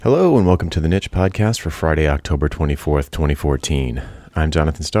Hello and welcome to the Niche Podcast for Friday, October 24th, 2014. I'm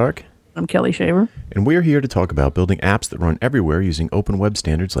Jonathan Stark. I'm Kelli Shaver. And we're here to talk about building apps that run everywhere using open web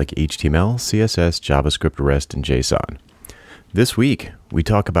standards like HTML, CSS, JavaScript, REST, and JSON. This week, we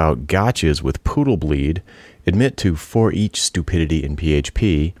talk about gotchas with POODLEBLEED, admit to foreach stupidity in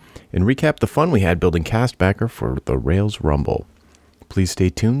PHP, and recap the fun we had building Castbacker for the Rails Rumble. Please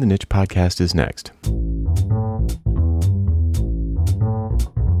stay tuned. The Niche Podcast is next.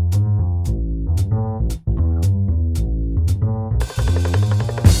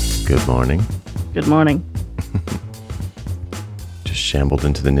 Good morning. Good morning. Just shambled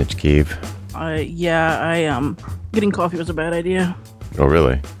into the niche cave. Getting coffee was a bad idea. Oh,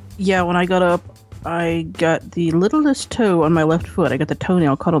 really? Yeah, when I got up, I got the littlest toe on my left foot. I got the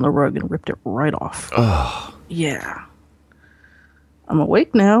toenail caught on the rug and ripped it right off. Oh. Yeah. I'm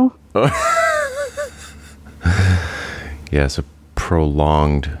awake now. Yes, a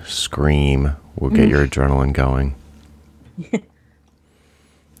prolonged scream will get your adrenaline going.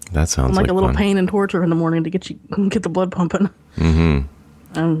 That sounds like a little fun. pain and torture in the morning to get the blood pumping. Mm-hmm.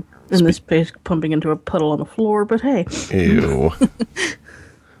 I'm in this case pumping into a puddle on the floor, but hey. Ew. I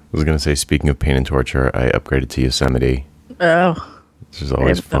was going to say, speaking of pain and torture, I upgraded to Yosemite. Oh. Which is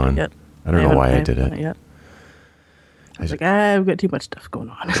always fun. I don't know why I did it. Yet. I was I've got too much stuff going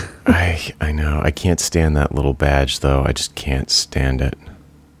on. I know. I can't stand that little badge, though. I just can't stand it.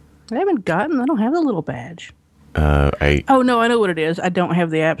 I don't have the little badge. I know what it is. I don't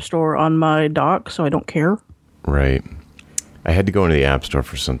have the App Store on my dock, so I don't care. Right. I had to go into the App Store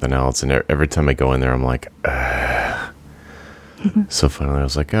for something else, and every time I go in there, I'm like, So finally I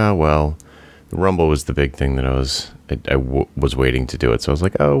was like, the Rumble was the big thing that I was waiting to do it. So I was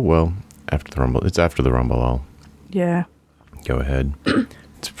like, after the Rumble. It's after the Rumble. I'll go ahead.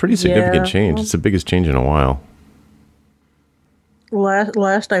 It's a pretty significant change. It's the biggest change in a while.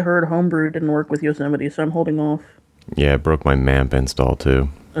 Last I heard, Homebrew didn't work with Yosemite, so I'm holding off. Yeah, it broke my MAMP install too.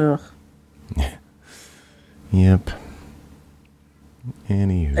 Ugh. Yep.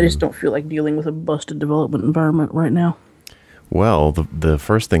 Anywho. I just don't feel like dealing with a busted development environment right now. Well, the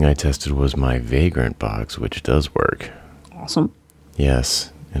first thing I tested was my Vagrant box, which does work. Awesome.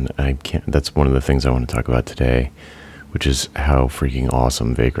 Yes, and that's one of the things I want to talk about today, which is how freaking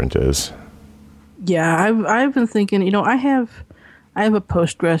awesome Vagrant is. Yeah, I've been thinking, I have a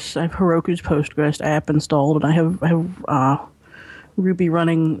Postgres, I have Heroku's Postgres app installed, and I have Ruby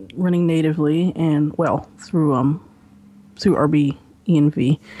running natively, and through RB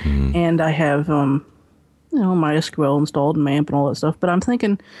env, and I have MySQL installed and MAMP and all that stuff. But I'm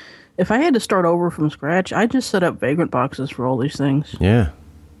thinking, if I had to start over from scratch, I'd just set up Vagrant boxes for all these things. Yeah,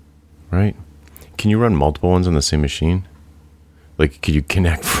 right. Can you run multiple ones on the same machine? Like, could you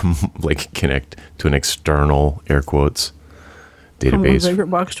connect to an external, air quotes, database from one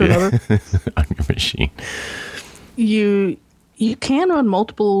Vagrant box to another on your machine? You can run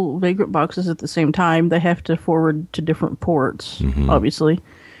multiple Vagrant boxes at the same time. They have to forward to different ports, obviously,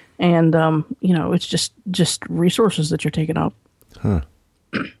 and it's just resources that you're taking up. Huh.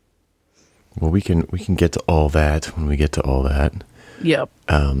 Well, we can get to all that when we get to all that. Yep.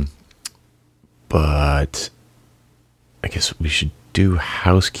 But I guess we should do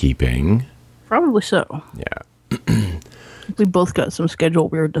housekeeping. Probably so. Yeah. We both got some schedule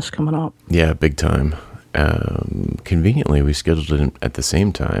weirdness coming up. Yeah, big time. Conveniently, we scheduled it at the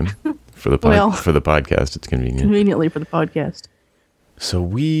same time for the for the podcast. It's convenient. Conveniently for the podcast. So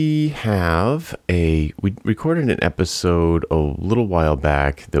we recorded an episode a little while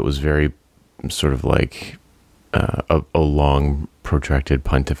back that was very sort of like a long, protracted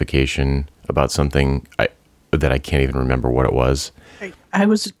pontification about something that I can't even remember what it was. I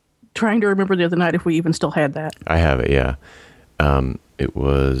was trying to remember the other night if we even still had that. I have it, yeah. It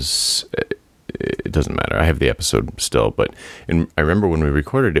doesn't matter. I have the episode still, and I remember when we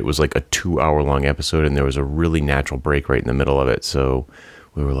recorded it was like a 2-hour long episode, and there was a really natural break right in the middle of it. So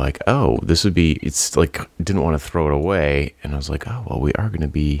we were like, it's like, didn't want to throw it away. And I was like, we are going to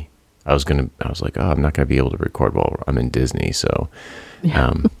be, I was like, I'm not going to be able to record while I'm in Disney. So,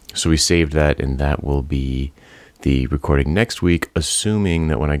 so we saved that, and that will be the recording next week, assuming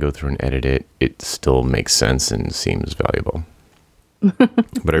that when I go through and edit it, it still makes sense and seems valuable.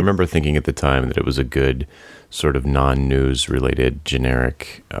 But I remember thinking at the time that it was a good sort of non-news related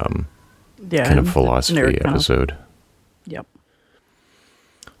generic kind of philosophy episode. Yep.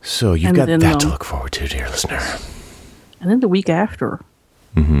 So you've got that to look forward to, dear listener. And then the week after,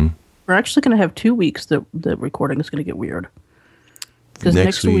 we're actually going to have 2 weeks that the recording is going to get weird. Because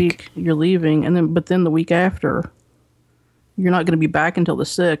next week you're leaving, but then the week after, you're not going to be back until the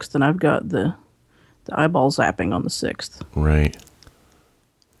 6th, and I've got the eyeball zapping on the 6th. Right.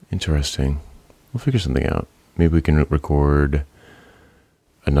 Interesting. We'll figure something out. Maybe we can record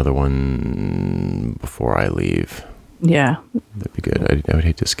another one before I leave. Yeah. That'd be good. I would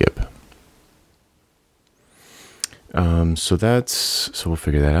hate to skip. So we'll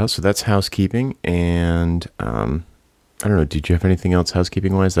figure that out. So that's housekeeping. And I don't know, did you have anything else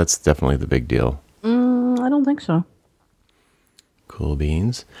housekeeping wise? That's definitely the big deal. I don't think so. Cool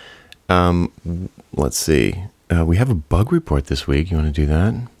beans. Let's see. We have a bug report this week. You want to do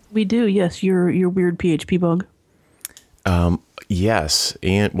that? We do, yes. Your weird PHP bug. Yes.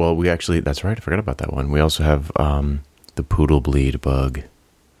 And, well, that's right. I forgot about that one. We also have the POODLEBLEED bug,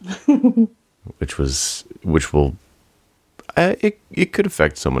 which will, it could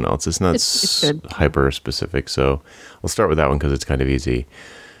affect someone else. It's not hyper specific. So I'll start with that one because it's kind of easy.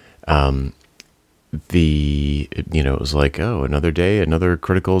 It was like, oh, another day, another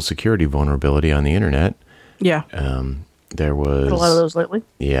critical security vulnerability on the internet. Yeah. There was a lot of those lately.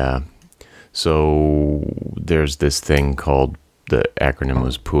 Yeah. So there's this thing called, the acronym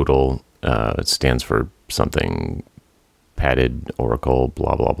was Poodle. It stands for something padded Oracle,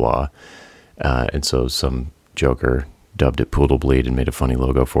 blah, blah, blah. And so some joker dubbed it POODLEBLEED and made a funny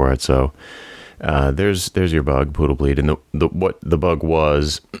logo for it. So there's your bug, POODLEBLEED. And what the bug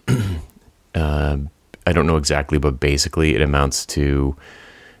was, I don't know exactly, but basically it amounts to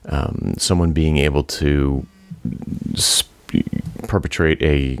someone being able to perpetrate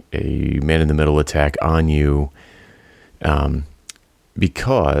a man-in-the-middle attack on you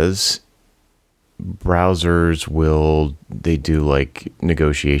because browsers they do like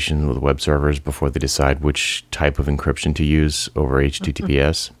negotiation with web servers before they decide which type of encryption to use over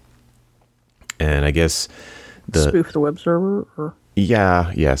HTTPS. And I guess spoof the web server? Or?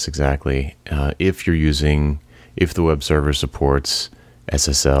 Yeah, yes, exactly. If the web server supports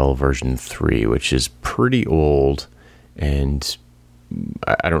SSL version 3, which is pretty old, and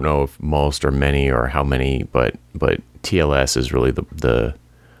I don't know if most or many or how many, but TLS is really the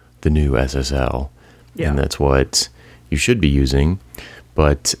new SSL, and that's what you should be using.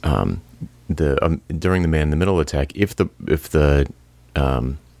 But during the man-in-the-middle attack, if the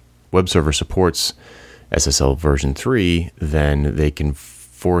web server supports SSL version 3, then they can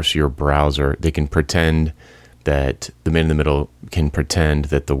force your browser. They can pretend that the man-in-the-middle can pretend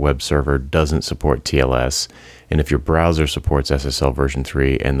that the web server doesn't support TLS. And if your browser supports SSL version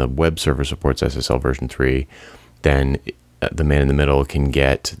 3 and the web server supports SSL version 3, then the man-in-the-middle can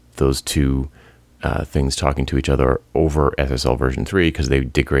get those two things talking to each other over SSL version 3 because they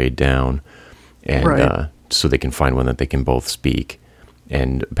degrade down. And so they can find one that they can both speak.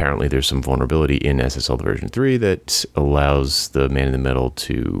 And apparently there's some vulnerability in SSL version 3 that allows the man-in-the-middle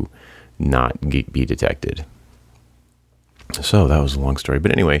to not be detected. So that was a long story.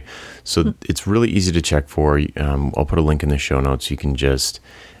 But anyway, so it's really easy to check for. I'll put a link in the show notes. You can just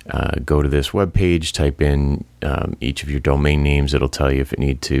go to this webpage, type in each of your domain names. It'll tell you if it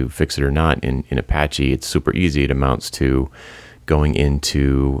need to fix it or not. In Apache, it's super easy. It amounts to going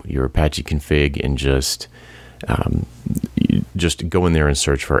into your Apache config and just go in there and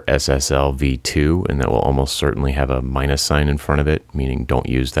search for SSL v2, and that will almost certainly have a minus sign in front of it, meaning don't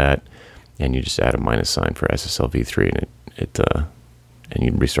use that. And you just add a minus sign for SSL v3, and and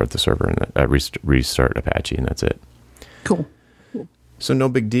you restart the server and restart Apache, and that's it. Cool. So no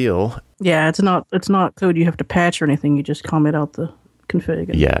big deal. Yeah, it's not code you have to patch or anything. You just comment out the config.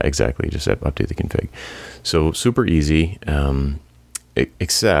 Yeah, exactly. Just update the config. So super easy.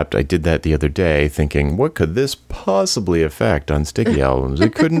 Except I did that the other day thinking, what could this possibly affect on sticky albums?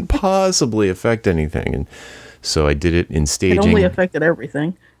 It couldn't possibly affect anything. And so I did it in staging. It only affected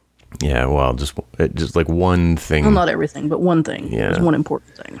everything. Yeah, well, just like one thing. Well, not everything, but one thing. Yeah. There's one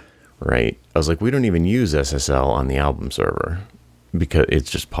important thing. Right. I was like, we don't even use SSL on the album server because it's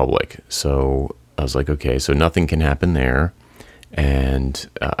just public. So I was like, okay, so nothing can happen there. And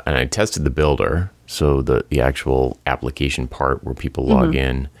I tested the builder, so the actual application part where people log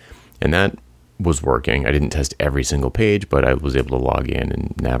in, and that was working. I didn't test every single page, but I was able to log in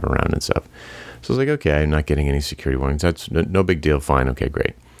and nav around and stuff. So I was like, okay, I'm not getting any security warnings. That's no big deal. Fine. Okay,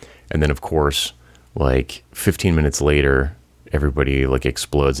 great. And then, of course, like 15 minutes later, everybody like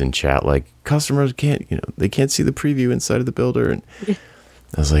explodes in chat, like customers they can't see the preview inside of the builder. And I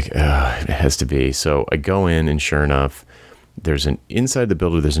was like, it has to be. So I go in, and sure enough, inside the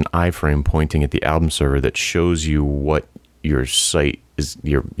builder, there's an iframe pointing at the album server that shows you what your site is,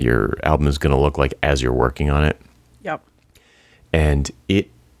 your album is going to look like as you're working on it. Yep. And it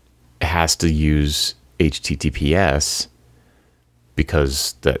has to use HTTPS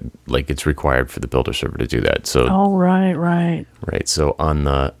because that it's required for the builder server to do that. So right. So on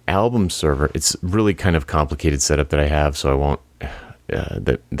the album server, it's really kind of complicated setup that I have, so I won't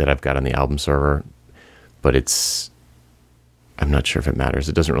that I've got on the album server, but I'm not sure if it matters.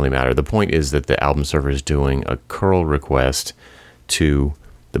 It doesn't really matter. The point is that the album server is doing a curl request to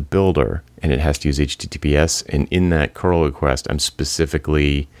the builder, and it has to use HTTPS. And in that curl request, I'm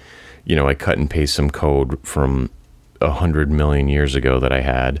specifically, I cut and paste some code from 100 million years ago that I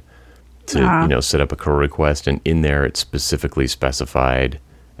had to, set up a curl request. And in there, it specifically specified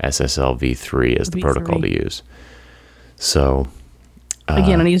SSL v3 as the protocol to use. So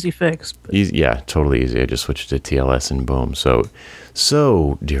again, an easy fix. Easy, yeah, totally easy. I just switched it to TLS and boom.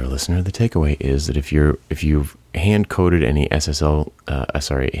 So, dear listener, the takeaway is that if you've hand coded any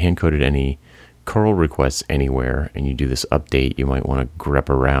hand coded any curl requests anywhere, and you do this update, you might want to grep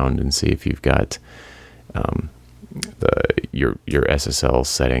around and see if you've got your SSL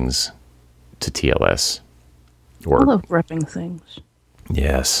settings to TLS. I love grepping things.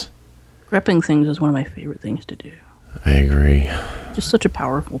 Yes, grepping things is one of my favorite things to do. I agree. Just such a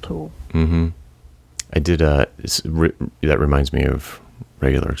powerful tool. Mm-hmm. I did, that reminds me of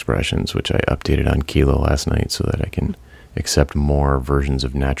regular expressions, which I updated on Kilo last night so that I can accept more versions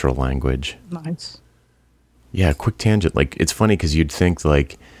of natural language. Nice. Yeah, quick tangent. Like, it's funny because you'd think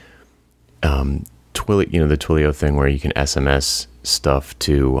like, the Twilio thing where you can SMS stuff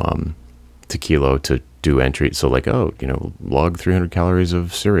to Kilo to do entry. So like, log 300 calories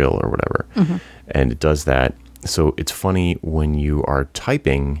of cereal or whatever. Mm-hmm. And it does that. So it's funny when you are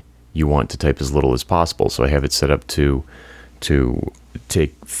typing, you want to type as little as possible. So I have it set up to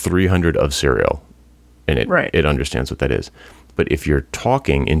take 300 of cereal, and it understands what that is. But if you're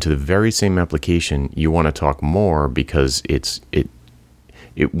talking into the very same application, you want to talk more because it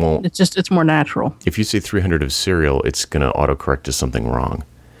won't. It's more natural. If you say 300 of cereal, it's going to autocorrect to something wrong.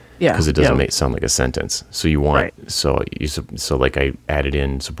 Yeah, because it doesn't sound like a sentence. So you want so like I added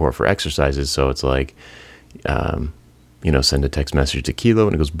in support for exercises. So it's like, send a text message to Kilo,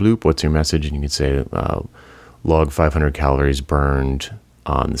 and it goes bloop. What's your message? And you can say log 500 calories burned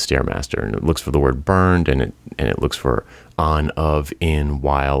on the Stairmaster, and it looks for the word burned, and it looks for on, of, in,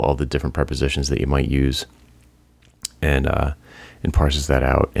 while, all the different prepositions that you might use, and parses that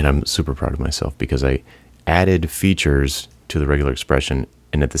out. And I'm super proud of myself because I added features to the regular expression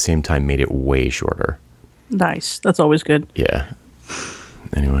and at the same time made it way shorter. Nice. That's always good. Yeah.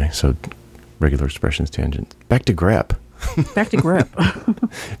 Anyway, so regular expressions tangent. Back to grep. Back to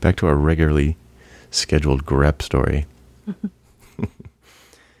grep. Back to our regularly scheduled grep story.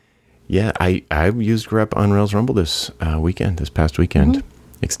 Yeah, I used grep on Rails Rumble this past weekend,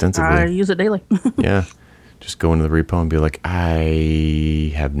 extensively. I use it daily. Yeah. Just go into the repo and be like,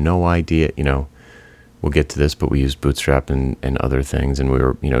 I have no idea, we'll get to this, but we used Bootstrap and other things, and we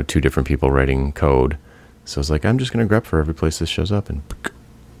were, two different people writing code. So I was like, I'm just going to grep for every place this shows up, and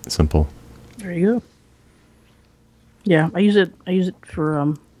simple. There you go. Yeah, I use it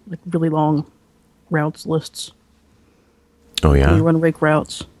for like really long routes lists. Oh yeah. When you run rake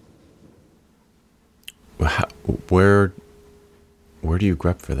routes. Where do you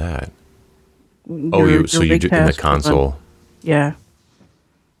grep for that? You do it in the console. Yeah.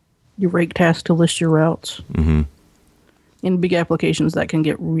 You rake task to list your routes. Mm-hmm. In big applications, that can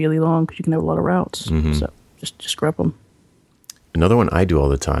get really long because you can have a lot of routes. Mm-hmm. So just grep them. Another one I do all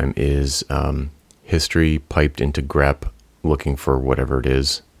the time is history piped into grep, looking for whatever it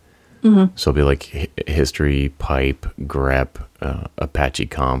is. Mm-hmm. So it'll be like history pipe grep Apache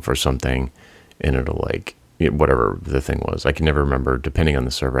conf or something, and it'll like whatever the thing was. I can never remember, depending on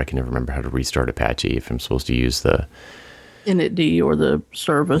the server, I can never remember how to restart Apache if I'm supposed to use the initd or the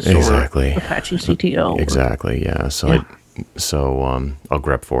service exactly. Or Apache CTL. Exactly, yeah. So I'll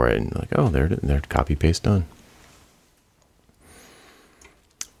grep for it and like, oh, there, copy paste done.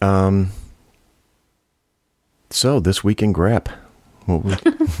 So this week in grep, what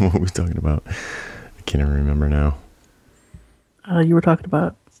were we talking about? I can't even remember now. You were talking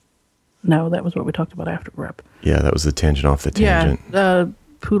about. No, that was what we talked about after grep. Yeah, that was the tangent off the tangent. Yeah,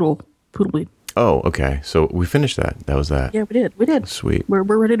 POODLEBLEED. Oh, okay. So we finished that. That was that. Yeah, we did. Sweet. We're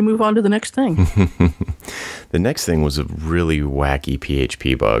ready to move on to the next thing. The next thing was a really wacky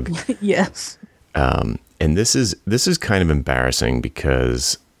PHP bug. Yes. And this is kind of embarrassing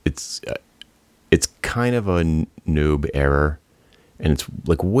because it's kind of a noob error, and it's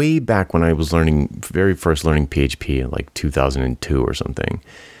like way back when I was very first learning PHP in like 2002 or something.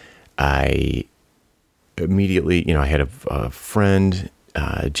 I immediately, I had a friend,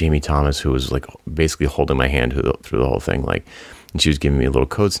 Jamie Thomas, who was like basically holding my hand through the whole thing, like, and she was giving me little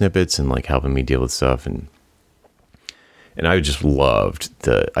code snippets and like helping me deal with stuff, and I just loved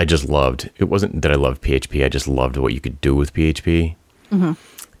it wasn't that I loved PHP, I just loved what you could do with PHP. Mm-hmm.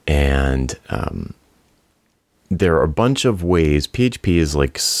 And there are a bunch of ways. PHP is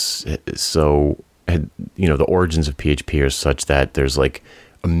like so. The origins of PHP are such that there's like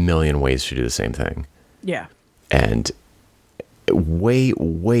a million ways to do the same thing. Yeah. And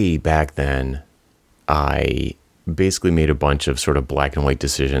way back then, I basically made a bunch of sort of black and white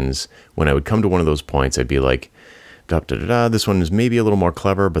decisions. When I would come to one of those points, I'd be like, this one is maybe a little more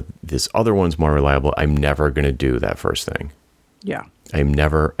clever, but this other one's more reliable. I'm never going to do that first thing. Yeah. I'm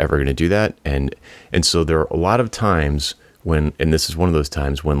never, ever going to do that. And so there are a lot of times when, and this is one of those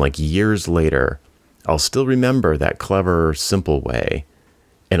times when like years later, I'll still remember that clever, simple way,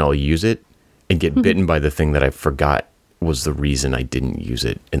 and I'll use it and get bitten by the thing that I forgot was the reason I didn't use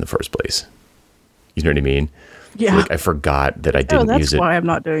it in the first place. You know what I mean? Yeah. Like I forgot that I didn't use it. That's why I'm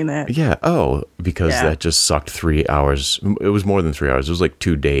not doing that. Yeah. Because that just sucked 3 hours. It was more than 3 hours. It was like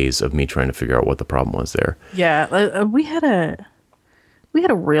 2 days of me trying to figure out what the problem was there. Yeah. We had a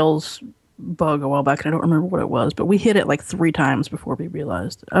Rails bug a while back, and I don't remember what it was, but we hit it like 3 times before we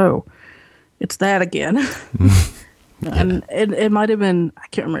realized, it's that again. And it might have been, I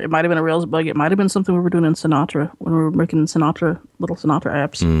can't remember, it might have been a Rails bug. It might have been something we were doing in Sinatra when we were making little Sinatra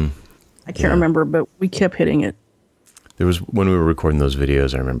apps. I can't remember, but we kept hitting it. There was, when we were recording those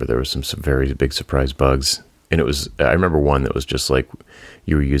videos, I remember there was some very big surprise bugs. And I remember one that was just like,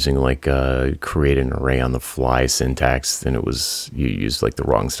 you were using like create an array on the fly syntax, and you used like the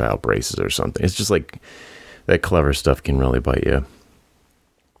wrong style braces or something. It's just like that clever stuff can really bite you.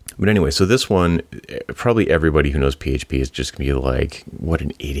 But anyway, so this one, probably everybody who knows PHP is just going to be like, what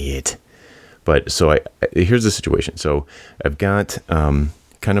an idiot. But so here's the situation. So I've got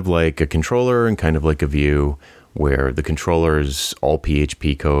kind of like a controller and kind of like a view where the controller is all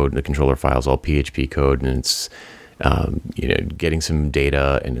PHP code, the controller file is all PHP code, and it's getting some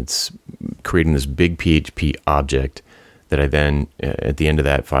data, and it's creating this big PHP object that I then, at the end of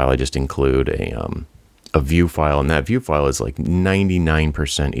that file, I just include a view file, and that view file is like 99%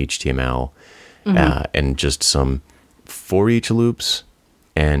 HTML and just some foreach loops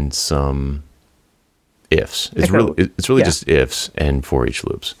and some ifs. It's really just ifs and foreach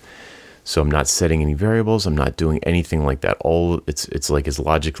loops. So I'm not setting any variables. I'm not doing anything like that. It's like as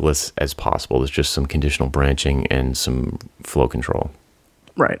logicless as possible. There's just some conditional branching and some flow control.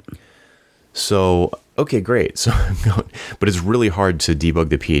 Right. So, okay, great. So I'm going, but it's really hard to debug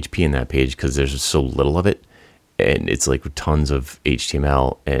the PHP in that page because there's so little of it, and it's like tons of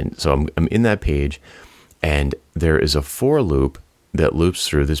HTML. And so I'm in that page, and there is a for loop that loops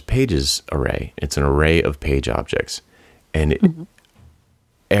through this pages array. It's an array of page objects, and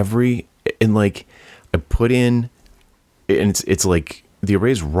I put in, and it's like the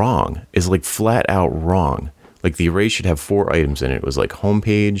array's wrong. It's like flat out wrong. Like the array should have 4 items in it. It was like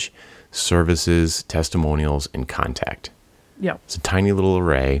homepage, services, testimonials, and contact. Yeah. It's a tiny little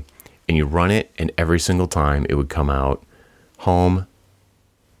array, and you run it, and every single time it would come out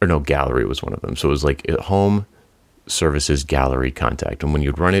gallery was one of them. So it was like home, services, gallery, contact. And when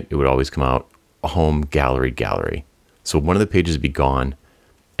you'd run it, it would always come out home, gallery. So one of the pages would be gone,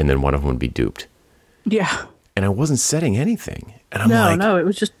 and then one of them would be duped. Yeah. And I wasn't setting anything. And I'm No, it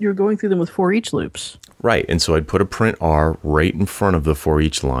was just you were going through them with for each loops. Right. And so I'd put a print R right in front of the for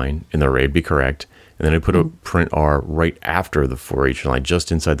each line, and the array would be correct. And then I'd put a print R right after the for each line,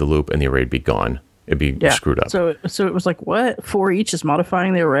 just inside the loop, and the array would be gone. It'd be screwed up. So it was like, what? For each is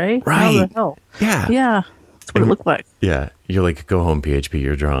modifying the array? Right. How the hell? Yeah. Yeah. That's what it looked like. Yeah. You're like, go home, PHP,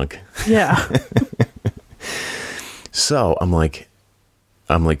 you're drunk. Yeah. So I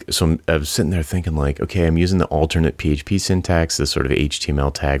was sitting there thinking like, okay, I'm using the alternate PHP syntax, this sort of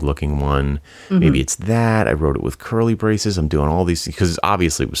HTML tag looking one. Maybe it's that. I wrote it with curly braces. I'm doing all these things because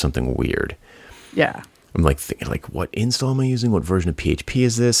obviously it was something weird. Yeah. I'm like thinking like, what install am I using? What version of PHP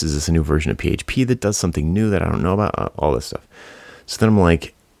is this? Is this a new version of PHP that does something new that I don't know about? All this stuff. So then I'm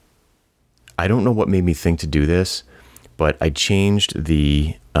like, I don't know what made me think to do this, but I changed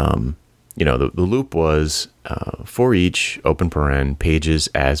the loop was for each, open paren, pages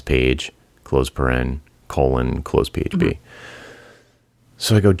as page, close paren, colon, close PHP.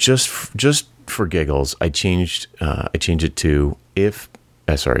 So I go, just for giggles, I changed it to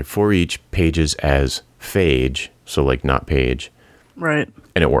for each pages as phage, so like not page. Right.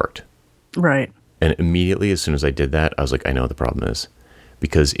 And it worked. Right. And immediately as soon as I did that, I was like, I know what the problem is.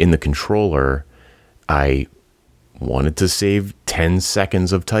 Because in the controller, I wanted to save 10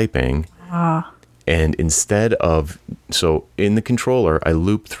 seconds of typing. And instead of, so in the controller, I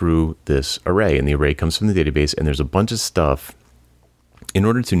loop through this array, and the array comes from the database, and there's a bunch of stuff. In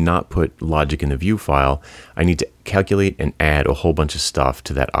order to not put logic in the view file, I need to calculate and add a whole bunch of stuff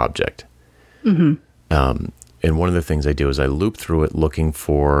to that object. And one of the things I do is I loop through it looking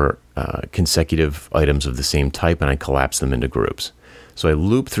for consecutive items of the same type, and I collapse them into groups. So I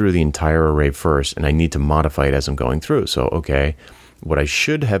loop through the entire array first, and I need to modify it as I'm going through. So, okay, what I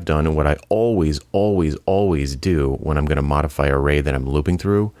should have done, and what I always do when I'm going to modify an array that I'm looping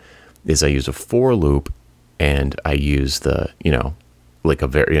through, is I use a for loop, and I use the, like a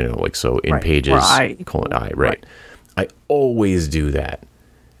very, like so in pages, colon I, right. I always do that.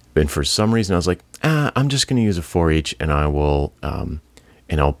 And for some reason I was like, I'm just going to use a for each, and I will, and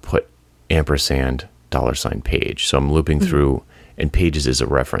I'll put ampersand $page. So I'm looping through, and pages is a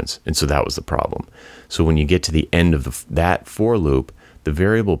reference. And so that was the problem. So when you get to the end of that for loop, the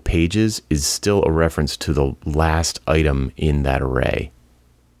variable pages is still a reference to the last item in that array.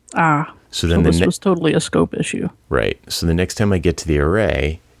 So then this was totally a scope issue. Right. So the next time I get to the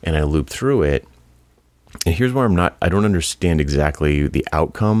array and I loop through it, and here's where I don't understand exactly the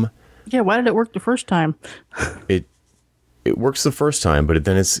outcome. Yeah, why did it work the first time? It works the first time, but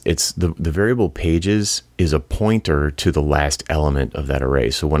then it's the variable pages is a pointer to the last element of that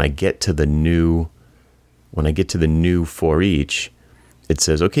array. So when I get to the new for each, it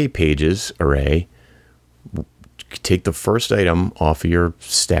says, okay, pages array, take the first item off of your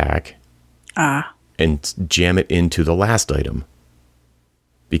stack and jam it into the last item.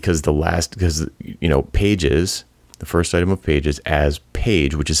 Because pages, the first item of pages as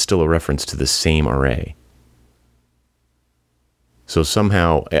page, which is still a reference to the same array. So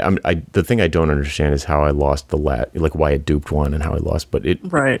somehow, the thing I don't understand is how I lost like why it duped one and how I lost,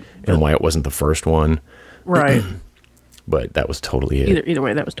 and why it wasn't the first one. Right. But that was totally it. Either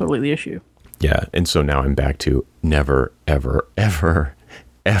way, that was totally the issue. Yeah, and so now I'm back to never, ever, ever,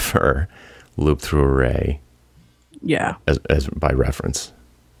 ever loop through array. Yeah. As by reference.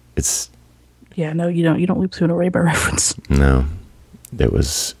 No, you don't loop through an array by reference. No, it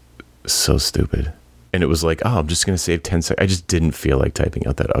was so stupid. And it was like, I'm just going to save 10 seconds. I just didn't feel like typing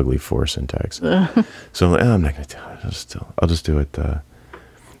out that ugly for syntax. So I'm like, I'm not going to do it. I'll just do it.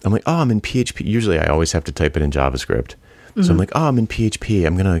 I'm like, I'm in PHP. Usually I always have to type it in JavaScript. Mm-hmm. So I'm like, I'm in PHP.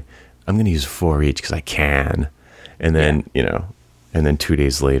 I'm going to use for each because I can. And then, and then 2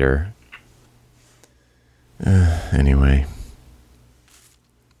 days later. Anyway.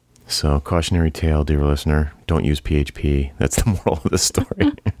 So, cautionary tale, dear listener, don't use PHP. That's the moral of the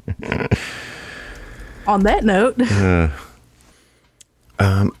story. On that note.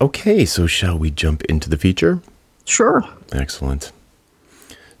 Okay, so shall we jump into the feature? Sure. Excellent.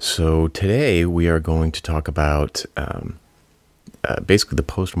 So, today we are going to talk about basically the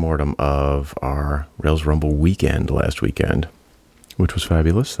postmortem of our Rails Rumble weekend last weekend, which was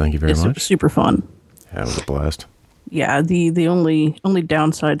fabulous. Thank you very much. It was super fun. Yeah, it was a blast. Yeah, the only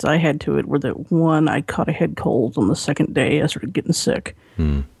downsides I had to it were that, one, I caught a head cold on the second day. I started getting sick.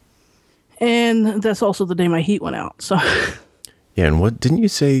 And that's also the day my heat went out. So yeah, and what didn't you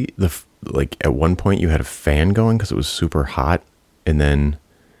say at one point you had a fan going because it was super hot, and then,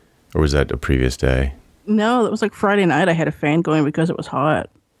 or was that a previous day? No, that was like Friday night. I had a fan going because it was hot.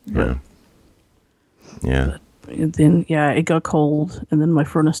 Yeah. But then it got cold, and then my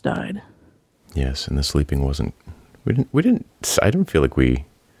furnace died. Yes, and the sleeping wasn't. I don't feel like we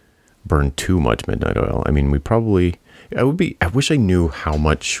burned too much midnight oil. I mean, I wish I knew how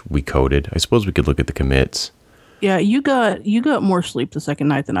much we coded. I suppose we could look at the commits. Yeah, you got more sleep the second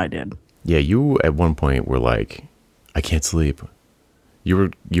night than I did. Yeah, you at one point were like, I can't sleep. You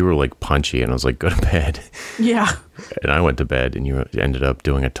were like punchy, and I was like, go to bed. Yeah. And I went to bed, and you ended up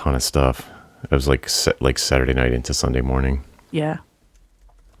doing a ton of stuff. It was like Saturday night into Sunday morning. Yeah.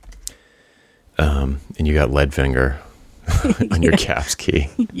 And you got Leadfinger on your caps key.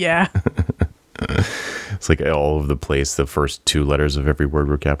 Yeah. It's like all over the place. The first two letters of every word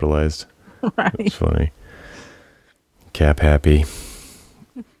were capitalized. Right. It's funny. Cap happy.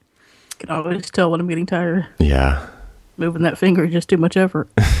 Can always tell when I'm getting tired. Yeah. Moving that finger is just too much effort.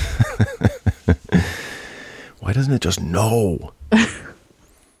 Why doesn't it just know?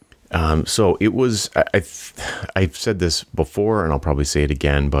 So it was, I've said this before, and I'll probably say it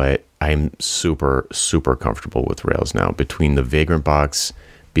again, but I'm super, super comfortable with Rails now. Between the Vagrant box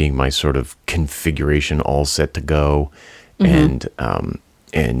being my sort of configuration all set to go, and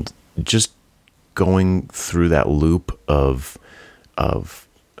just going through that loop of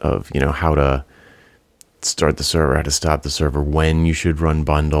how to start the server, how to stop the server, when you should run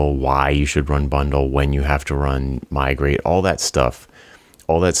bundle, why you should run bundle, when you have to run migrate, all that stuff.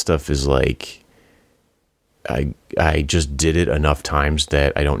 All that stuff is like, I just did it enough times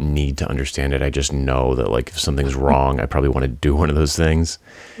that I don't need to understand it. I just know that, like, if something's wrong, I probably want to do one of those things.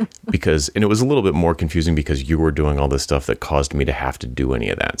 And it was a little bit more confusing because you were doing all this stuff that caused me to have to do any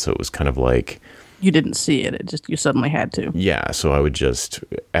of that. So it was kind of like, You didn't see it. It just, you suddenly had to. Yeah, so I would just,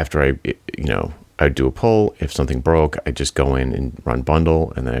 after I'd do a pull. If something broke, I'd just go in and run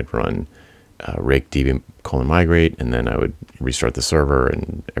bundle, and then I'd run rake db :migrate, and then I would restart the server,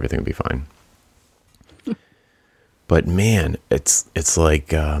 and everything would be fine. But man, it's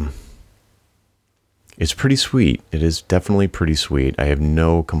like it's pretty sweet. It is definitely pretty sweet. I have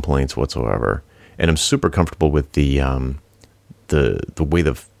no complaints whatsoever, and I'm super comfortable with the way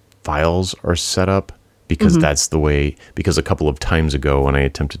the files are set up, because that's the way. Because a couple of times ago, when I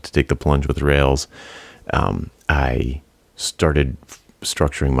attempted to take the plunge with Rails, I started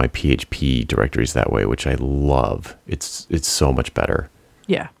structuring my PHP directories that way, which I love. It's so much better.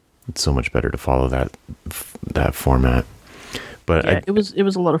 Yeah. It's so much better to follow that format. But yeah, it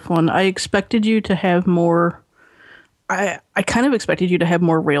was a lot of fun. I expected you to have more. I kind of expected you to have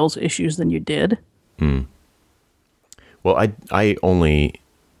more Rails issues than you did. Well, I only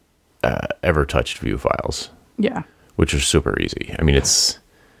ever touched view files. Yeah. Which are super easy. I mean, it's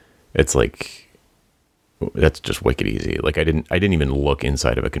like, that's just wicked easy. Like I didn't even look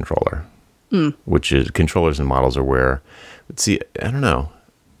inside of a controller. Which is, controllers and models are where, let's see, I don't know.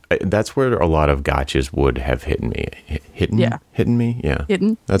 That's where a lot of gotchas would have hit me. Hidden me? Yeah.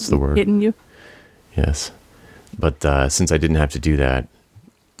 Hidden? That's the word. Hidden you? Yes. But since I didn't have to do that,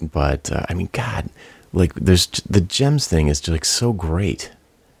 I mean, God, like there's the gems thing is just like so great.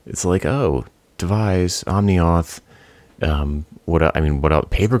 It's like, oh, devise, OmniAuth, what else?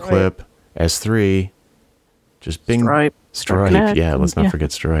 Paperclip, S3, just Bing, Stripe. Yeah, let's not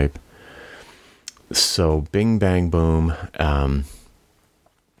forget Stripe. So Bing, bang, boom.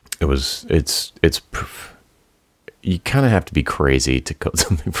 It's you kind of have to be crazy to code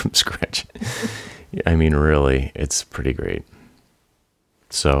something from scratch. I mean, really, it's pretty great.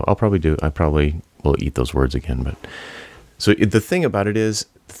 So I probably will eat those words again. But so the thing about it is,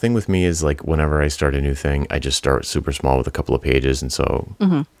 the thing with me is like whenever I start a new thing, I just start super small with a couple of pages. And so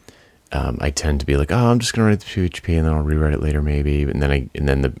I tend to be like, oh, I'm just going to write the PHP and then I'll rewrite it later maybe. And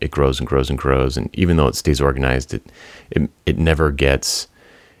then it grows and grows and grows. And even though it stays organized, it never gets,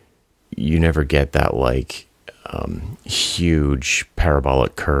 you never get that like huge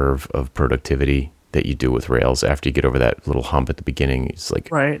parabolic curve of productivity that you do with Rails after you get over that little hump at the beginning. It's like,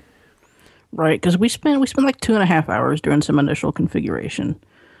 right. Because we spent like 2.5 hours doing some initial configuration,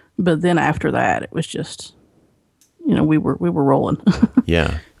 but then after that, it was just, we were rolling.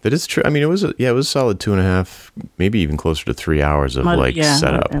 Yeah, that is true. I mean, it was a solid 2.5, maybe even closer to 3 hours of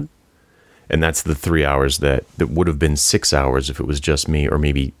setup. And that's the 3 hours that would have been 6 hours if it was just me, or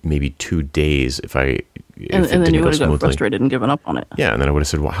maybe 2 days if it then didn't you go would have got smoothly. frustrated and given up on it. Yeah, and then I would have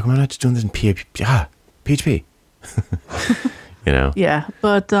said, well, how come I'm not just doing this in PHP? PHP. Yeah,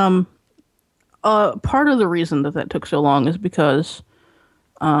 but part of the reason that took so long is because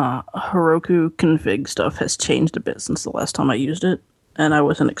Heroku config stuff has changed a bit since the last time I used it, and I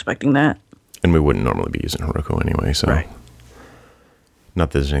wasn't expecting that. And we wouldn't normally be using Heroku anyway, so... Right.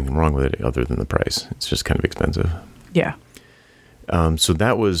 Not that there's anything wrong with it other than the price. It's just kind of expensive. Yeah. So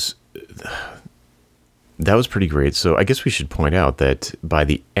that was pretty great. So I guess we should point out that by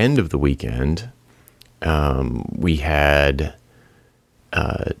the end of the weekend, we had...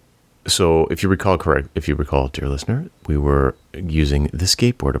 so if you recall, dear listener, we were using the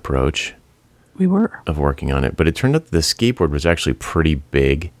skateboard approach. We were. Of working on it. But it turned out that the skateboard was actually pretty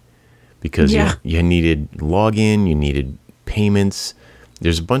big because you needed login, you needed payments.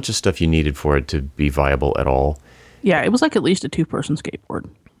 There's a bunch of stuff you needed for it to be viable at all. Yeah, it was like at least a 2-person skateboard.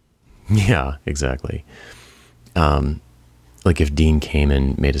 Yeah, exactly. Like if Dean came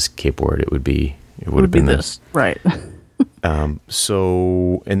and made a skateboard, it would have been this. Right.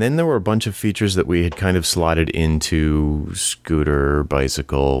 So, and then there were a bunch of features that we had kind of slotted into scooter,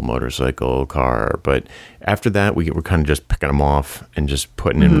 bicycle, motorcycle, car. But after that, we were kind of just picking them off and just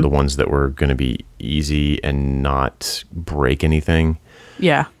putting in the ones that were going to be easy and not break anything.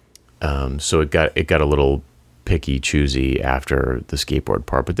 Yeah. So it got a little picky, choosy after the skateboard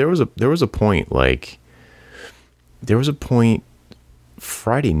part. But there was a point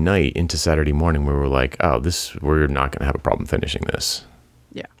Friday night into Saturday morning where we were like, oh, we're not going to have a problem finishing this.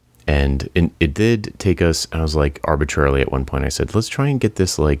 Yeah. And it did take us, I was like, arbitrarily at one point I said, let's try and get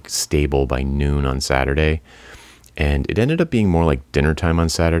this like stable by noon on Saturday. And it ended up being more like dinner time on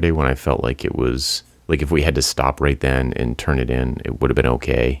Saturday when I felt like it was, like if we had to stop right then and turn it in, it would have been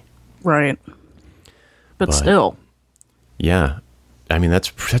okay. Right. But still. Yeah. I mean, that's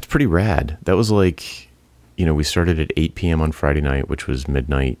pretty rad. That was like, we started at 8 p.m. on Friday night, which was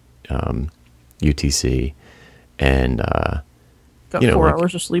midnight UTC. And, got 4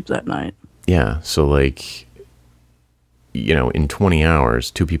 hours of sleep that night. Yeah. So like, in 20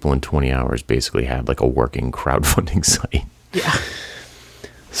 hours, 2 people in 20 hours basically had like a working crowdfunding site. Yeah.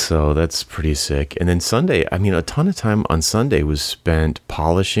 So that's pretty sick. And then Sunday, I mean, a ton of time on Sunday was spent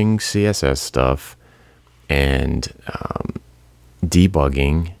polishing CSS stuff and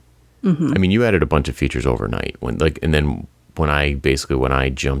debugging. I mean, you added a bunch of features overnight and then when I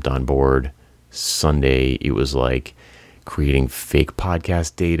jumped on board Sunday, it was like creating fake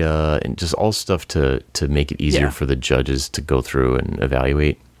podcast data and just all stuff to make it easier for the judges to go through and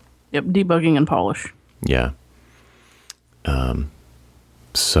evaluate. Yep, debugging and polish. Yeah.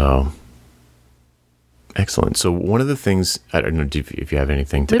 So excellent. So one of the things, I don't know if you have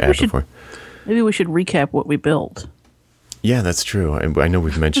anything to add before. Maybe we should recap what we built. Yeah, that's true. I know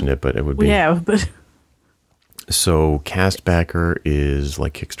we've mentioned it, but it would be. We have, but. So Castbacker is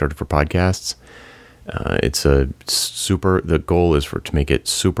like Kickstarter for podcasts. It's the goal is to make it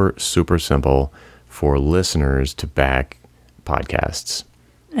super, super simple for listeners to back podcasts.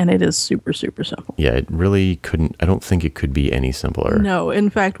 And it is super, super simple. Yeah, it really I don't think it could be any simpler. No, in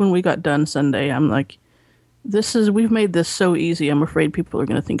fact, when we got done Sunday, I'm like, we've made this so easy, I'm afraid people are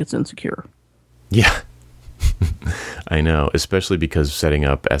going to think it's insecure. Yeah. I know, especially because setting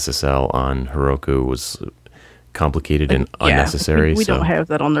up SSL on Heroku was complicated and unnecessary. We don't have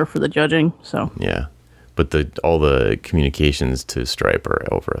that on there for the judging, so. Yeah, but all the communications to Stripe are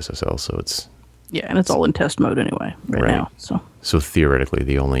over SSL, so it's. Yeah, and it's all in test mode anyway right now. So theoretically,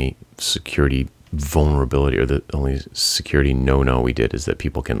 the only security vulnerability or the only security no we did is that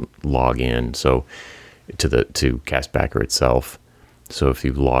people can log in. So to Castbacker itself. So if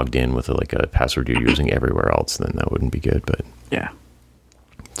you've logged in with a password you're using everywhere else, then that wouldn't be good. But yeah,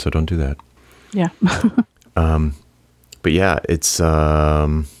 so don't do that. Yeah. But yeah, it's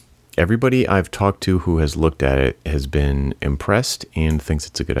everybody I've talked to who has looked at it has been impressed and thinks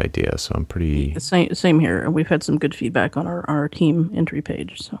it's a good idea. So I'm pretty same here. We've had some good feedback on our team entry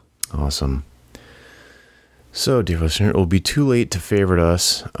page. So awesome. So, dear listener, it will be too late to favorite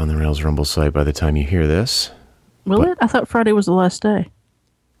us on the Rails Rumble site by the time you hear this. Will it? I thought Friday was the last day.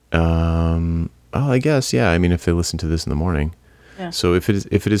 I guess, yeah. I mean, if they listen to this in the morning. Yeah. So if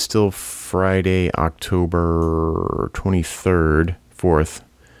it is still Friday, October 23rd, 4th,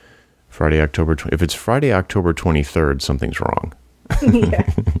 if it's Friday, October 23rd, something's wrong. Yeah.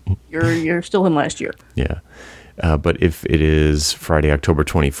 You're still in last year. Yeah. But if it is Friday, October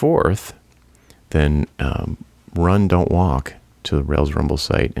 24th, then run, don't walk to the Rails Rumble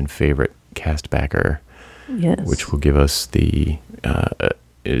site and favorite Castbacker. Yes. Which will give us which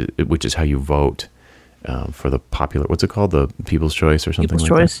is how you vote for the popular, what's it called? The People's Choice or something People's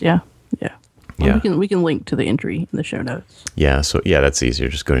like Choice, that? yeah. Yeah. Well, Yeah. We can link to the entry in the show notes. Yeah, so yeah, that's easier.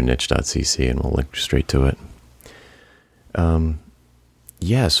 Just go to niche.cc and we'll link straight to it.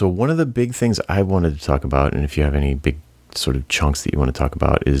 Yeah, so one of the big things I wanted to talk about, and if you have any big sort of chunks that you want to talk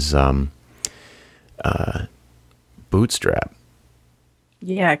about, is Bootstrap.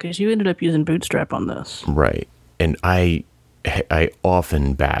 Yeah, because you ended up using Bootstrap on this. Right. And I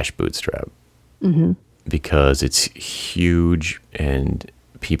often bash Bootstrap because it's huge and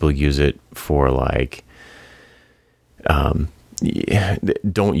people use it for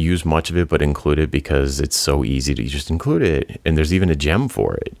don't use much of it, but include it because it's so easy to just include it. And there's even a gem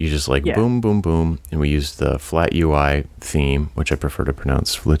for it. You just boom, boom, boom. And we use the flat UI theme, which I prefer to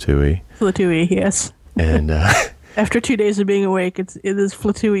pronounce Flatui. Flatui, yes. And after 2 days of being awake, it is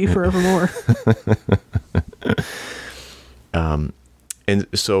Flatui forevermore. And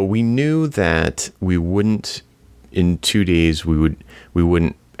so we knew that we wouldn't, in 2 days, we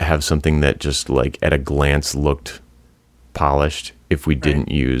wouldn't have something that just at a glance looked polished if we didn't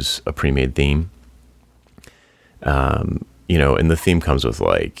use a pre-made theme. And the theme comes with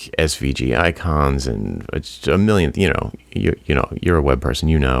SVG icons and it's a million, you're a web person,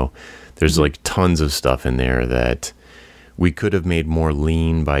 there's tons of stuff in there that we could have made more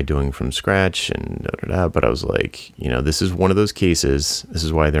lean by doing from scratch and but I was this is one of those cases. This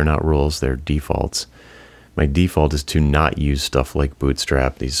is why they're not rules, they're defaults. My default is to not use stuff like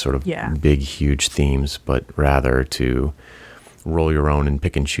Bootstrap, these sort of big, huge themes, but rather to roll your own and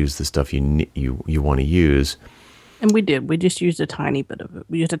pick and choose the stuff you want to use. And we did. We just used a tiny bit of it.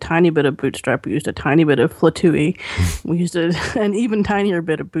 We used a tiny bit of Bootstrap. We used a tiny bit of Flatui. We used an even tinier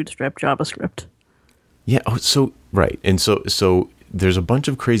bit of Bootstrap JavaScript. Yeah. Oh, so right. And so there's a bunch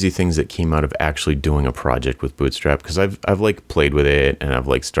of crazy things that came out of actually doing a project with Bootstrap because I've played with it and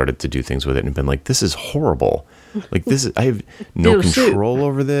I've started to do things with it and been this is horrible. I have no control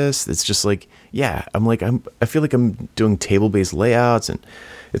over this. It's just I feel like I'm doing table-based layouts and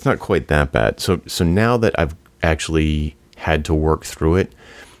it's not quite that bad. So now that I've actually had to work through it,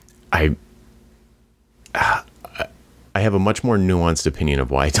 I have a much more nuanced opinion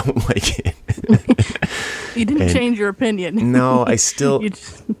of why I don't like it. You didn't change your opinion. No, I still,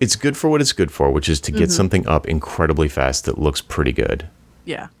 it's good for what it's good for, which is to get something up incredibly fast that looks pretty good.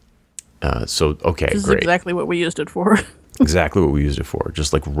 Yeah. So, okay, This is great. exactly what we used it for. Exactly what we used it for,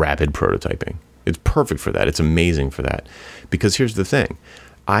 just like rapid prototyping. It's perfect for that. It's amazing for that. Because here's the thing.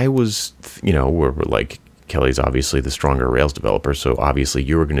 I was, we're like, Kelly's obviously the stronger Rails developer, so obviously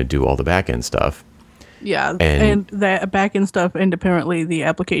you were going to do all the back-end stuff. Yeah, and that back-end stuff, and apparently the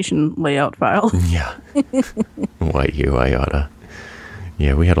application layout file. Yeah. Why you, I oughta.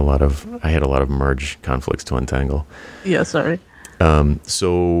 Yeah, I had a lot of merge conflicts to untangle. Yeah, sorry.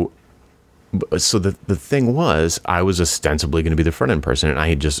 So the thing was, I was ostensibly going to be the front-end person, and I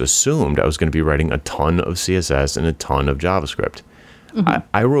had just assumed I was going to be writing a ton of CSS and a ton of JavaScript.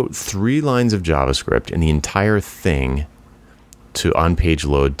 I wrote 3 lines of JavaScript and the entire thing to on-page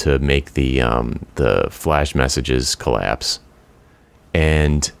load to make the flash messages collapse,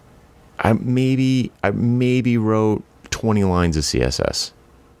 and I maybe wrote 20 lines of CSS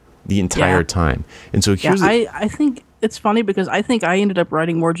the entire time. And so here's I think it's funny because I think I ended up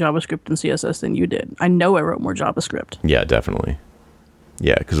writing more JavaScript and CSS than you did. I know I wrote more JavaScript. Yeah, definitely.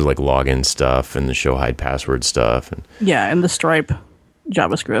 Yeah, because of like login stuff and the show hide password stuff, and and the Stripe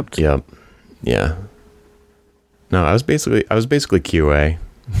JavaScript. Yep. Yeah. No, I was basically QA.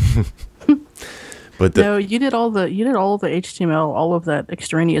 But no, you did all the HTML, all of that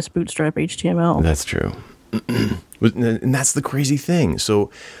extraneous Bootstrap HTML. That's true. And that's the crazy thing.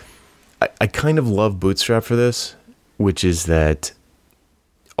 So I kind of love Bootstrap for this, which is that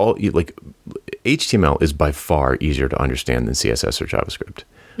HTML is by far easier to understand than CSS or JavaScript.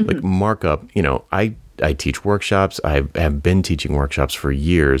 Like markup, I teach workshops. I have been teaching workshops for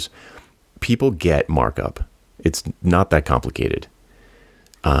years. People get markup. It's not that complicated.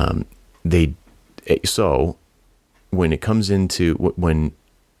 So when it comes into when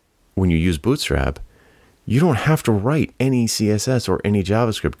you use Bootstrap, you don't have to write any CSS or any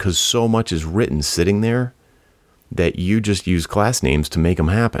JavaScript because so much is written sitting there that you just use class names to make them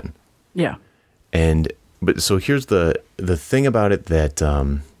happen. Yeah. But so here's the thing about it that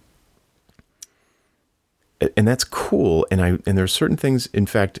and that's cool, and there's certain things. In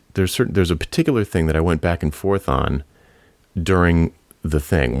fact, there's a particular thing that I went back and forth on during the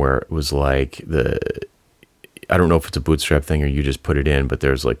thing where it was like I don't know if it's a Bootstrap thing or you just put it in, but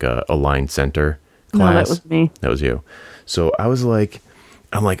there's like a align center class. No, that was me. That was you. So I'm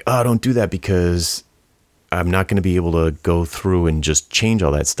like, oh, don't do that because I'm not going to be able to go through and just change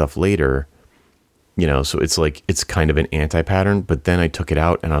all that stuff later. So it's like it's kind of an anti-pattern. But then I took it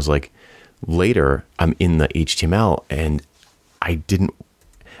out and I was like, later, I'm in the HTML and I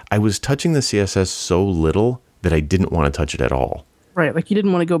was touching the CSS so little that I didn't want to touch it at all. Right. Like you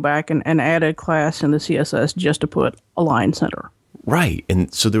didn't want to go back and add a class in the CSS just to put align center. Right.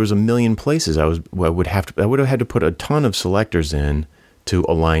 And so there was a million places I would have had to put a ton of selectors in to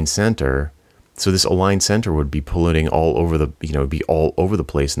align center. So this align center would be polluting all over be all over the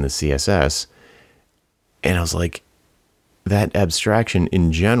place in the CSS. And I was like, that abstraction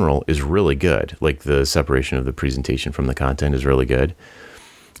in general is really good. Like the separation of the presentation from the content is really good.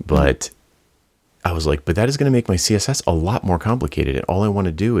 But I was like, but that is going to make my CSS a lot more complicated. And all I want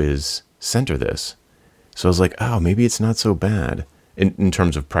to do is center this. So I was like, oh, maybe it's not so bad in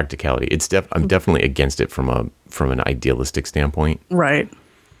terms of practicality. I'm definitely against it from an idealistic standpoint. Right.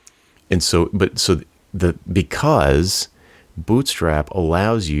 And so, because Bootstrap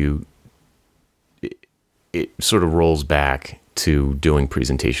allows you, it sort of rolls back to doing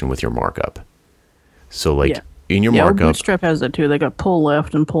presentation with your markup. So in your markup, Bootstrap has that too. They got pull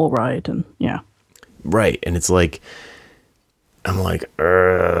left and pull right, and right. And it's like, I'm like,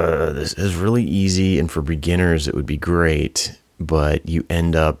 this is really easy, and for beginners it would be great, but you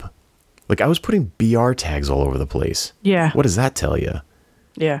end up like I was putting BR tags all over the place. Yeah. What does that tell you?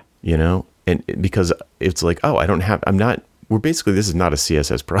 Yeah. And because it's like, this is not a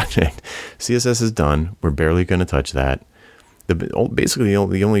CSS project. CSS is done. We're barely going to touch that. Basically,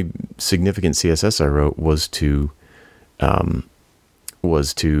 the only significant CSS I wrote was to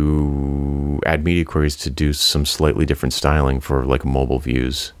add media queries to do some slightly different styling for like mobile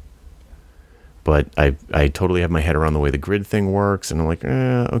views. But I totally have my head around the way the grid thing works, and I'm like,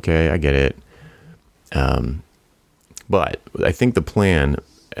 okay, I get it. But I think the plan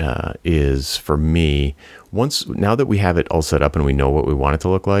is for me, now that we have it all set up and we know what we want it to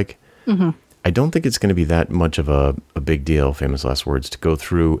look like, I don't think it's going to be that much of a big deal, famous last words, to go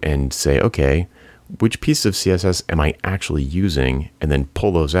through and say, okay, which piece of CSS am I actually using, and then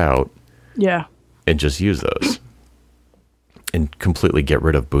pull those out. Yeah. And just use those. And completely get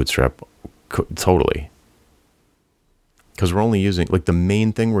rid of Bootstrap totally. because we're only using, like, the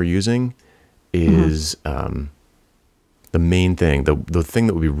main thing we're using is the main thing. The thing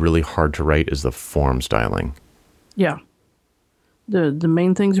that would be really hard to write is the form styling. Yeah. The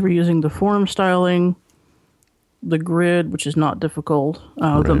main things we're using, the form styling, the grid, which is not difficult,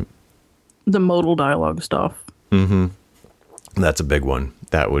 Right. the modal dialogue stuff. That's a big one.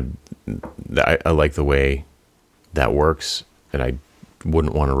 I like the way that works, and I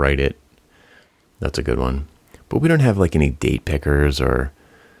wouldn't want to write it. That's a good one. But we don't have like any date pickers or...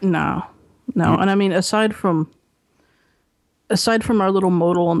 No. And I mean, aside from our little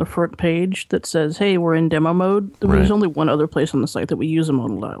modal on the front page that says, hey, we're in demo mode, there's only one other place on the site that we use a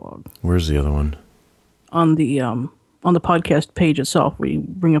modal dialogue. Where's the other one? On the podcast page itself, we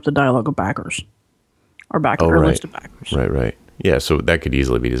bring up the dialogue of backers. Or list of backers. Right. Yeah, so that could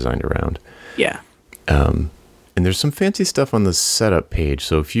easily be designed around. Yeah. And there's some fancy stuff on the setup page.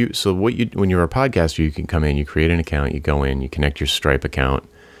 So when you're a podcaster, you can come in, you create an account, you go in, you connect your Stripe account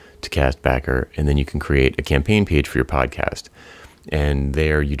to Castbacker, and then you can create a campaign page for your podcast. And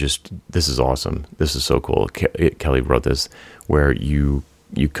there this is awesome. This is so cool. Kelli wrote this, where you're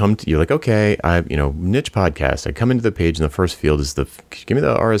like, okay, niche podcast. I come into the page, and the first field is give me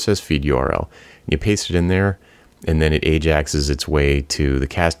the RSS feed URL. And you paste it in there, and then it Ajaxes its way to the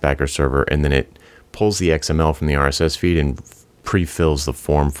Castbacker server, and then it pulls the XML from the RSS feed and pre-fills the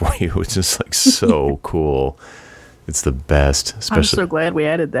form for you. It's just like so cool. It's the best. I'm so glad we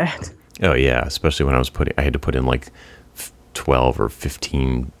added that. Oh yeah, especially when I had to put in like 12 or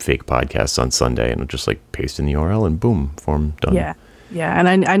 15 fake podcasts on Sunday, and just like paste in the URL and boom, form done. Yeah, and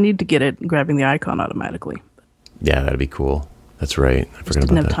I need to get it grabbing the icon automatically. Yeah, that'd be cool. That's right. I forgot about that.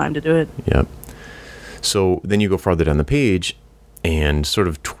 Didn't have time to do it. Yep. So then you go farther down the page, and sort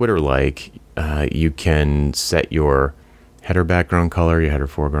of Twitter-like, you can set your header background color, your header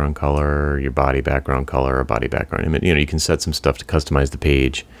foreground color, your body background color, or body background image. You can set some stuff to customize the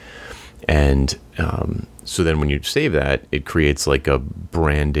page. And so then when you save that, it creates like a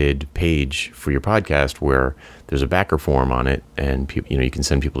branded page for your podcast where there's a backer form on it, and you can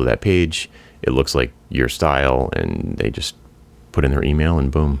send people to that page. It looks like your style, and they just put in their email,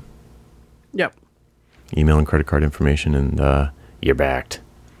 and boom. Yep. Email and credit card information, and you're backed.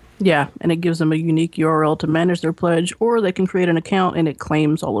 Yeah, and it gives them a unique URL to manage their pledge, or they can create an account and it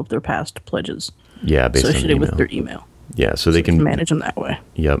claims all of their past pledges. Yeah, based associated on with their email. Yeah, so they can manage them that way.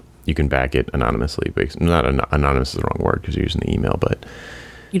 Yep, you can back it anonymously. Not anonymous is the wrong word because you're using the email, but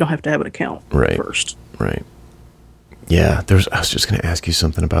you don't have to have an account first. Right. Yeah, I was just going to ask you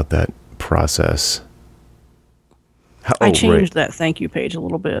something about that process. I changed that thank you page a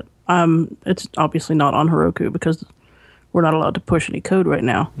little bit. It's obviously not on Heroku because we're not allowed to push any code right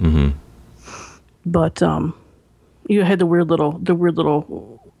now. Mm-hmm. But you had the weird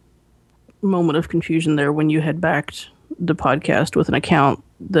little moment of confusion there when you had backed the podcast with an account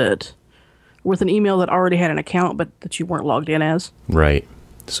with an email that already had an account, but that you weren't logged in as. Right.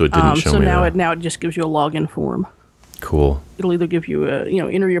 So it didn't show me. So now it just gives you a login form. Cool. It'll either give you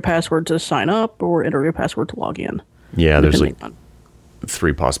enter your password to sign up or enter your password to log in. Yeah, there's like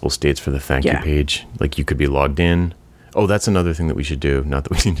 3 possible states for the thank you page. Like you could be logged in. Oh, that's another thing that we should do. Not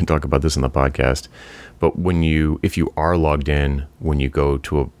that we need to talk about this on the podcast, but if you are logged in, when you go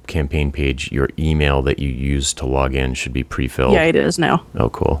to a campaign page, your email that you use to log in should be pre-filled. Yeah, it is now. Oh,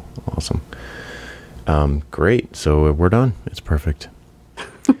 cool. Awesome. Great. So we're done. It's perfect.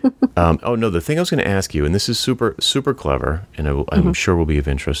 The thing I was going to ask you, and this is super, super clever, and I'm sure will be of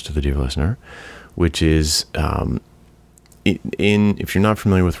interest to the dear listener, which is, if you're not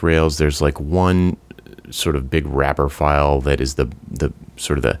familiar with Rails, there's like one sort of big wrapper file that is the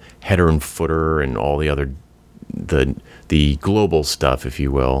sort of the header and footer and all the other the global stuff, if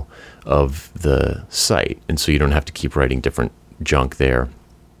you will, of the site, and so you don't have to keep writing different junk there.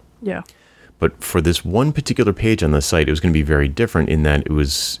 Yeah. But for this one particular page on the site, it was going to be very different in that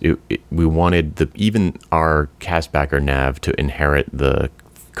we wanted even our Castbacker nav to inherit the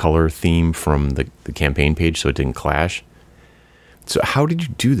color theme from the campaign page, so it didn't clash. So how did you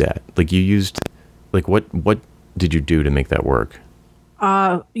do that? Like you used, like what did you do to make that work?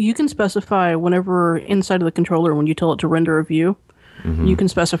 You can specify whenever inside of the controller, when you tell it to render a view, you can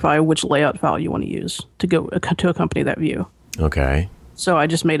specify which layout file you want to use to accompany that view. Okay. So I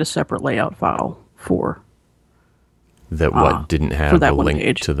just made a separate layout file for that. Didn't have the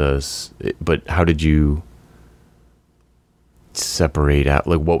link to this, but how did you separate out?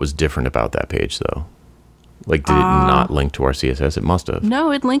 Like what was different about that page though? Like, did it not link to our CSS? It must have. No,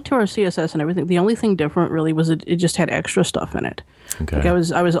 it linked to our CSS and everything. The only thing different really was it just had extra stuff in it. Okay. Like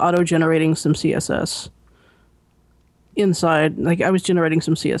I was auto-generating some CSS inside. Like I was generating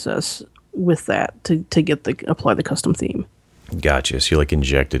some CSS with that to apply the custom theme. Gotcha. So you like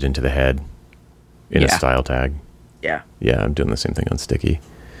inject it into the head in a style tag. Yeah. Yeah, I'm doing the same thing on Sticky.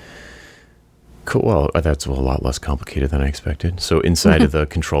 Cool. Well, that's a lot less complicated than I expected. So inside of the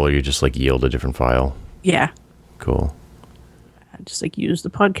controller, you just like yield a different file. Yeah. Cool. I just like use the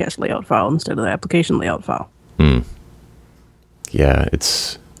podcast layout file instead of the application layout file. Yeah,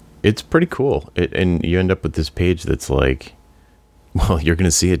 it's pretty cool. And you end up with this page that's like, well, you're going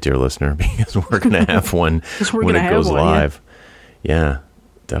to see it, dear listener, because we're going to have one when it goes live. Yeah,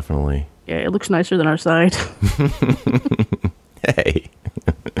 definitely. Yeah, it looks nicer than our site. Hey.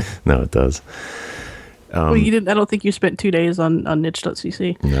 No, it does. Well, you didn't. I don't think you spent 2 days on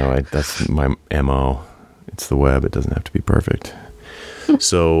niche.cc. No, that's my MO. It's the web. It doesn't have to be perfect.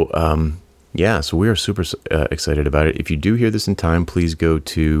 So, so we are super excited about it. If you do hear this in time, please go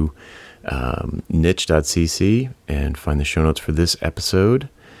to niche.cc and find the show notes for this episode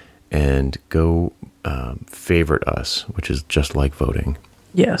and go favorite us, which is just like voting.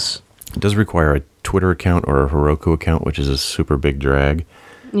 Yes. It does require a Twitter account or a Heroku account, which is a super big drag.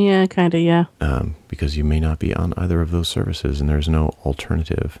 Yeah, kind of, yeah. Because you may not be on either of those services and there's no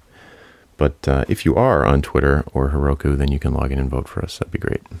alternative. But if you are on Twitter or Heroku, then you can log in and vote for us. That'd be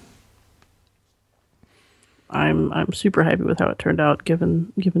great. I'm super happy with how it turned out,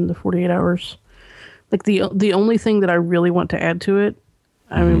 given the 48 hours. Like the only thing that I really want to add to it,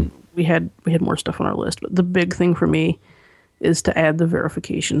 I mean, we had more stuff on our list, but the big thing for me is to add the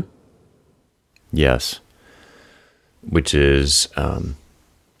verification. Yes. Which is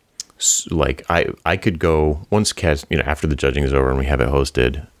like I could go once after the judging is over and we have it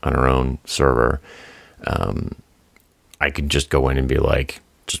hosted on our own server, I could just go in and be like,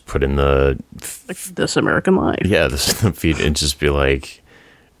 just put in the This American Life. Yeah, the feed and just be like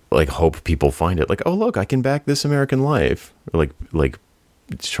hope people find it. Like, oh look, I can back This American Life. Or like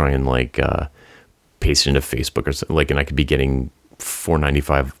try and paste it into Facebook or something. And I could be getting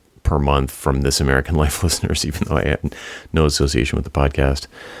 $4.95 per month from This American Life listeners, even though I had no association with the podcast.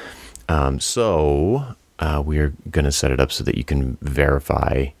 So we're going to set it up so that you can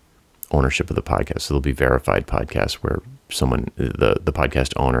verify ownership of the podcast. So there'll be verified podcasts where the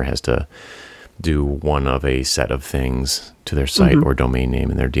podcast owner has to do one of a set of things to their site or domain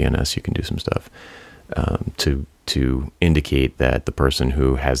name and their DNS. You can do some stuff to indicate that the person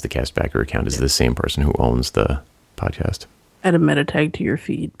who has the Castbacker account is the same person who owns the podcast. Add a meta tag to your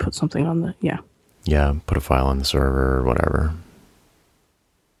feed. Put something on the Yeah, put a file on the server or whatever.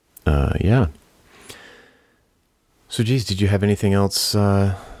 Yeah. So, geez, did you have anything else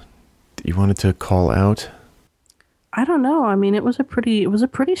that you wanted to call out? I don't know. I mean, it was a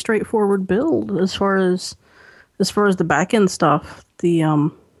pretty straightforward build as far as the back end stuff. I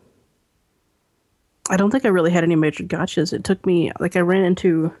don't think I really had any major gotchas. It took me I ran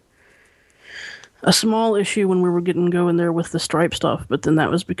into a small issue when we were getting going there with the Stripe stuff, but then that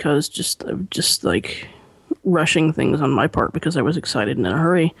was because just rushing things on my part because I was excited and in a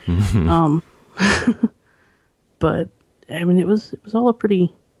hurry. But I mean, it was all a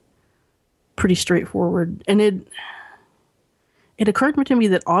pretty straightforward, and it occurred to me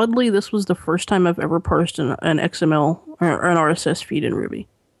that oddly this was the first time I've ever parsed an XML or an RSS feed in Ruby.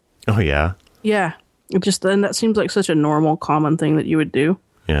 Oh yeah. Yeah, and that seems like such a normal, common thing that you would do.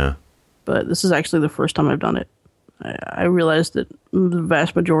 Yeah. But this is actually the first time I've done it. I realized that the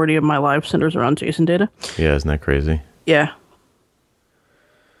vast majority of my life centers around JSON data. Yeah, isn't that crazy? Yeah.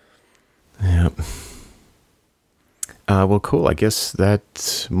 Yep. Well, cool. I guess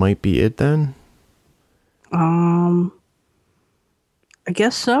that might be it then. I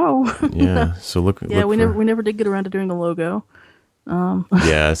guess so. Yeah. So look. Yeah, we never did get around to doing a logo.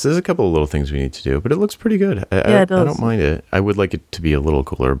 Yeah, so there's a couple of little things we need to do, but it looks pretty good. It does. I don't mind it. I would like it to be a little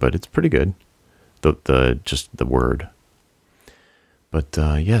cooler, but it's pretty good. Just the word. But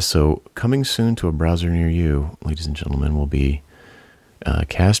yeah, so coming soon to a browser near you, ladies and gentlemen, will be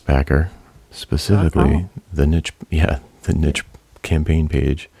Castbacker, specifically the niche campaign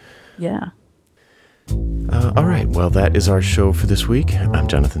page. Yeah. All right, well, that is our show for this week. I'm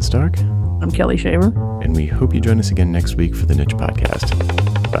Jonathan Stark. I'm Kelli Shaver. And we hope you join us again next week for the Niche Podcast.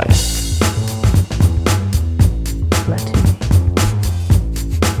 Bye.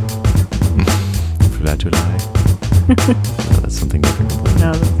 Flatulai. No, that's something different.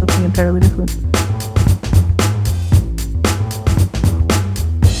 No, that's something entirely different.